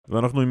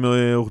ואנחנו עם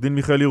עורך דין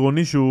מיכאל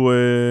עירוני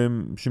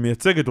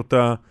שמייצג את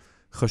אותה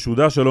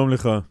חשודה. שלום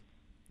לך.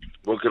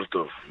 בוקר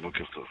טוב,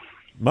 בוקר טוב.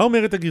 מה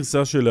אומרת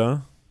הגרסה שלה?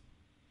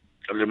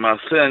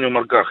 למעשה אני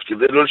אומר כך,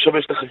 כדי לא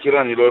לשבש את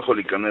החקירה אני לא יכול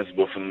להיכנס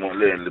באופן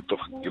מלא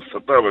לתוך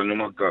גרסתה, אבל אני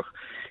אומר כך,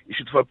 היא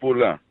שיתפה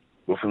פעולה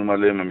באופן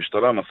מלא עם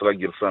המשטרה, מסרה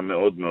גרסה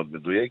מאוד מאוד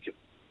מדויקת,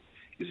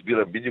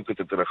 הסבירה בדיוק את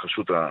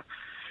התרחשות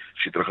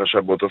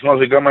שהתרחשה באותו זמן,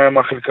 וגם היה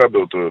מה חלקה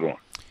באותו אירוע.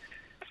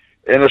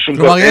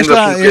 כלומר,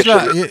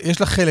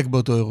 יש לה חלק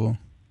באותו אירוע.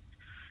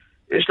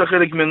 יש לה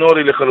חלק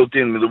מינורי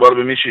לחלוטין, מדובר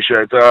במישהי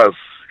שהייתה אז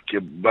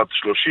כבת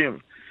 30,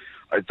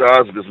 הייתה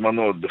אז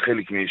בזמנו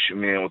בחלק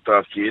מאותה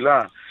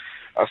קהילה,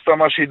 עשתה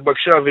מה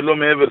שהתבקשה ולא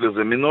מעבר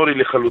לזה, מינורי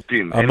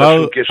לחלוטין.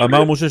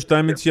 אמר משה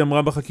שטיימץ שהיא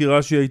אמרה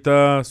בחקירה שהיא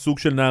הייתה סוג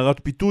של נערת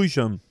פיתוי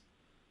שם.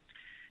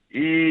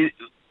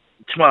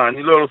 תשמע,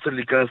 אני לא רוצה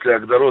להיכנס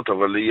להגדרות,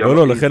 אבל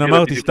לא, לכן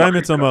אמרתי,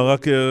 שטיימץ אמר,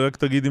 רק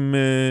תגיד אם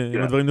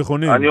הדברים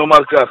נכונים. אני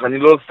אומר כך, אני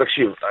לא רוצה,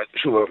 תקשיב,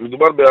 שוב,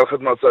 מדובר בהערכת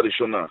מעצר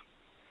ראשונה,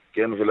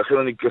 כן, ולכן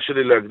אני קשה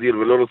לי להגדיר,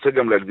 ולא רוצה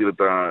גם להגדיר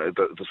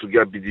את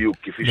הסוגיה בדיוק,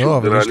 כפי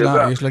שהוגדרה על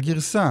ידה. יש לה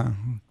גרסה.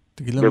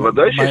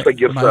 בוודאי שיש לה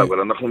גרסה, אבל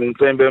אנחנו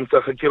נמצאים באמצע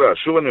החקירה.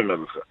 שוב אני אומר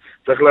לך,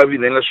 צריך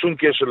להבין, אין לה שום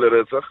קשר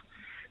לרצח,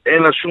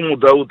 אין לה שום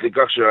מודעות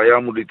לכך שהיה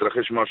אמור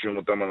להתרחש משהו עם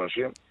אותם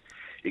אנשים.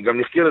 היא גם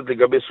נחקרת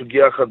לגבי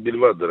סוגיה אחת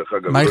בלבד, דרך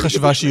אגב. מה היא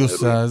חשבה שהיא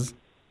עושה אז?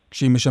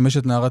 כשהיא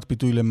משמשת נערת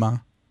פיתוי למה?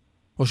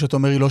 או שאתה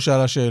אומר היא לא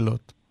שאלה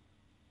שאלות?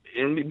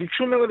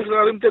 ביקשו ממנה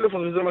להרים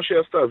טלפון, וזה מה שהיא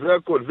עשתה, זה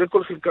הכל, זה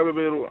כל חלקה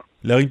באירוע.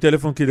 להרים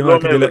טלפון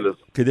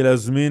כדי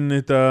להזמין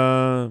את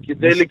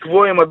כדי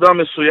לקבוע עם אדם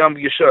מסוים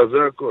פגישה, זה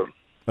הכל.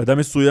 אדם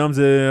מסוים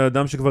זה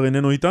אדם שכבר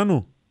איננו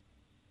איתנו?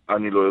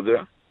 אני לא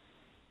יודע.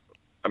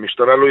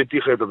 המשטרה לא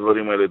התיחה את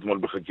הדברים האלה אתמול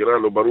בחקירה,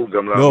 לא ברור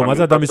גם למה. לא, מה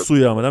זה אדם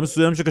מסוים? אדם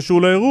מסוים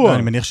שקשור לאירוע.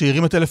 אני מניח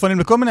שהרימה טלפונים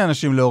לכל מיני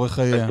אנשים לאורך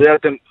חייה.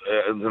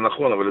 זה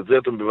נכון, אבל את זה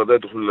אתם בוודאי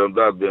תוכלו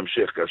לדעת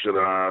בהמשך, כאשר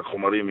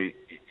החומרים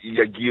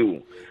יגיעו.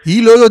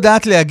 היא לא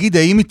יודעת להגיד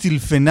האם היא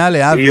טלפנה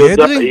לאבי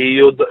אדרי?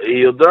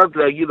 היא יודעת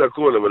להגיד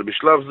הכל, אבל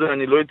בשלב זה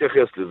אני לא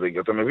אתייחס לזה,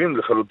 אתה מבין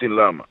לחלוטין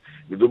למה.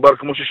 מדובר,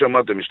 כמו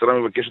ששמעתם, משטרה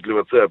מבקשת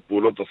לבצע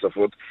פעולות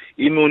נוספות,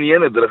 היא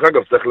מעוניינת, דרך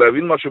אגב, צריך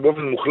להבין משהו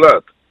באופן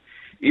מוחלט.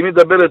 היא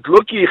מדברת לא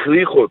כי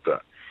הכריחו אותה,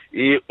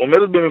 היא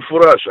אומרת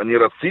במפורש, אני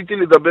רציתי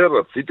לדבר,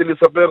 רציתי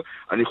לספר,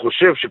 אני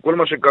חושב שכל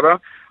מה שקרה,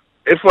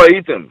 איפה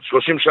הייתם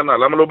 30 שנה,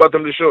 למה לא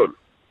באתם לשאול?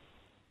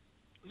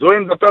 זו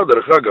עמדתה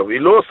דרך אגב,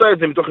 היא לא עושה את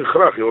זה מתוך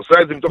הכרח, היא עושה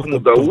את זה מתוך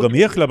מודעות. טוב, גם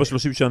היא יכלה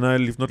ב-30 שנה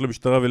לפנות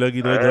למשטרה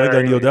ולהגיד, רגע,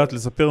 אני יודעת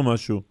לספר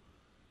משהו.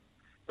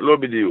 לא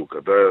בדיוק,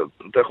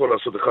 אתה יכול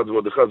לעשות אחד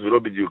ועוד אחד ולא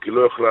בדיוק, היא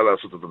לא יכולה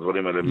לעשות את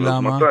הדברים האלה.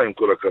 למה? מתי, עם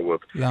כל הכבוד.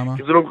 למה?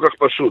 כי זה לא כל כך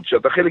פשוט,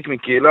 שאתה חלק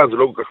מקהילה זה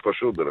לא כל כך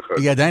פשוט דרך אגב.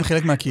 היא עדיין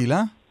חלק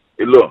מהקהילה?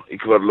 לא, היא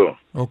כבר לא.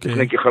 אוקיי.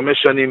 לפני כ5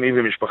 שנים היא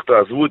ומשפחתה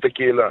עזבו את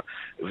הקהילה,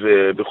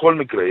 ובכל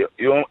מקרה,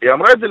 היא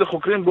אמרה את זה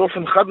לחוקרים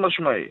באופן חד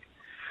משמעי.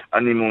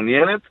 אני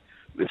מעוניינת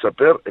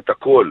לספר את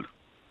הכל.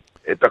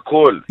 את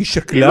הכל. היא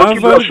שקלה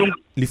אבל,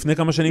 לפני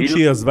כמה שנים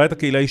כשהיא עזבה את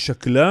הקהילה, היא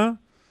שקלה?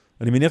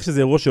 אני מניח שזה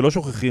אירוע שלא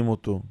שוכחים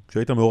אותו.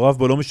 כשהיית מעורב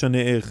בו, לא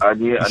משנה איך.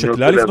 היא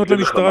שקלה לפנות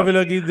למשטרה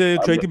ולהגיד,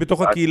 כשהייתי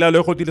בתוך הקהילה, לא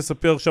יכולתי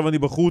לספר, עכשיו אני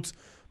בחוץ,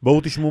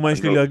 בואו תשמעו מה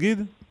יש לי להגיד?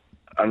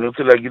 אני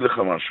רוצה להגיד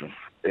לך משהו.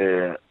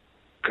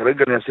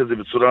 כרגע אני אעשה את זה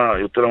בצורה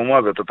יותר עמומה,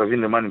 ואתה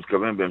תבין למה אני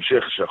מתכוון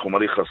בהמשך,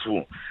 שהחומרים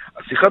חשפו.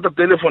 שיחת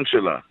הטלפון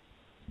שלה,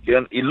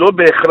 כן, היא לא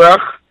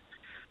בהכרח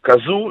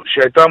כזו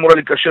שהייתה אמורה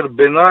לקשר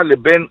בינה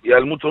לבין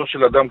היעלמותו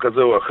של אדם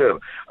כזה או אחר.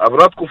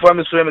 עברה תקופה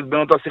מסוימת בין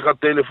אותה שיחת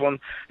טלפון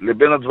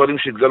לבין הדברים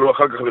שהתגלו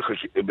אחר כך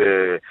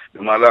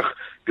במהלך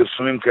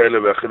פרסומים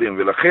כאלה ואחרים.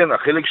 ולכן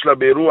החלק שלה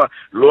באירוע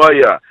לא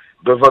היה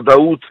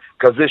בוודאות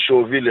כזה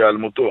שהוביל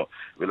להיעלמותו.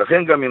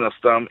 ולכן גם מן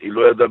הסתם היא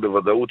לא ידעה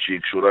בוודאות שהיא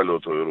קשורה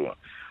לאותו אירוע.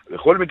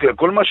 בכל מקרה,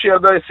 כל מה שהיא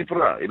ידעה היא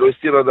סיפרה, היא לא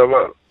הסתירה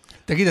דבר.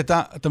 תגיד,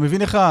 אתה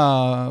מבין איך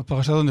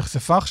הפרשה הזו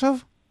נחשפה עכשיו?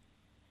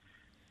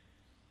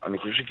 אני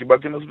חושב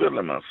שקיבלתי מסביר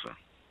למעשה.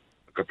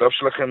 הכתב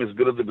שלכם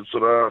הסביר את זה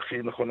בצורה הכי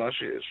נכונה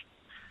שיש.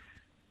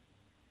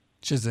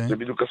 שזה? זה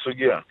בדיוק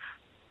הסוגיה.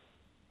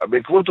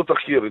 בעקבות אותו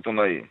תחקיר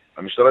עיתונאי,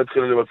 המשטרה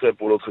התחילה לבצע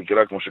פעולות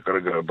חקירה כמו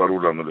שכרגע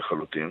ברור לנו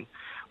לחלוטין.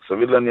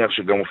 סביר להניח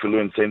שגם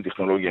אפילו אמצעים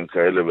טכנולוגיים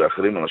כאלה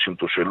ואחרים, אנשים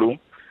תושלו,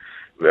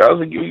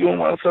 ואז הגיעו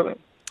מעצרים.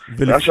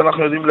 מה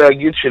שאנחנו יודעים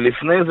להגיד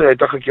שלפני זה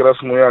הייתה חקירה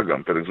סמויה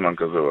גם, פרק זמן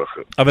כזה או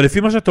אחר. אבל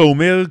לפי מה שאתה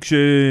אומר,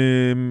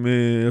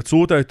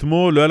 כשעצרו אותה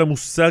אתמול, לא היה לה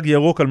מושג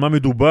ירוק על מה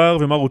מדובר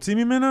ומה רוצים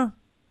ממנה?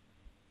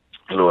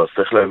 לא, אז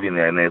צריך להבין,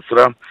 היא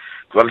נעצרה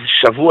כבר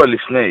שבוע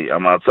לפני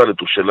המעצר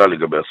לתושלה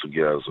לגבי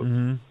הסוגיה הזאת.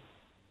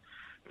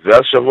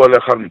 ואז שבוע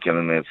לאחר מכן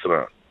היא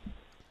נעצרה.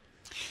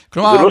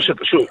 כלומר,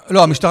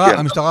 לא,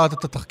 המשטרה עשתה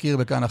את התחקיר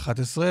בכאן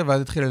 11,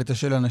 ואז התחילה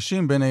לתשאל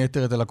אנשים, בין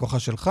היתר את הלקוחה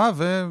שלך,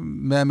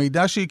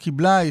 ומהמידע שהיא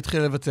קיבלה, היא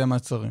התחילה לבצע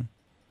מעצרים.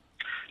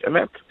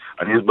 אמת.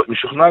 אני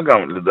משוכנע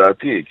גם,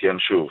 לדעתי, כן,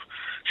 שוב,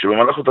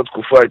 שבמהלך אותה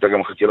תקופה הייתה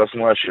גם חקירה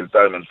סמויה שהעלתה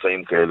עם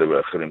אמצעים כאלה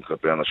ואחרים,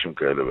 כלפי אנשים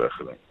כאלה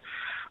ואחרים.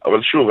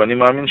 אבל שוב, אני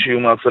מאמין שיהיו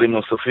מעצרים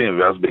נוספים,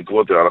 ואז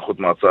בעקבות הערכות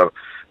מעצר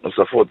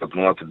נוספות,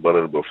 התמונה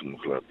תתברר באופן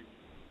מוחלט.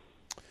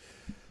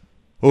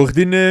 עורך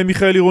דין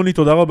מיכאל עירוני,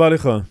 תודה רבה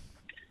לך.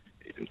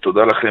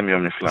 תודה לכם,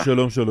 יום נפלא.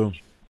 שלום, שלום.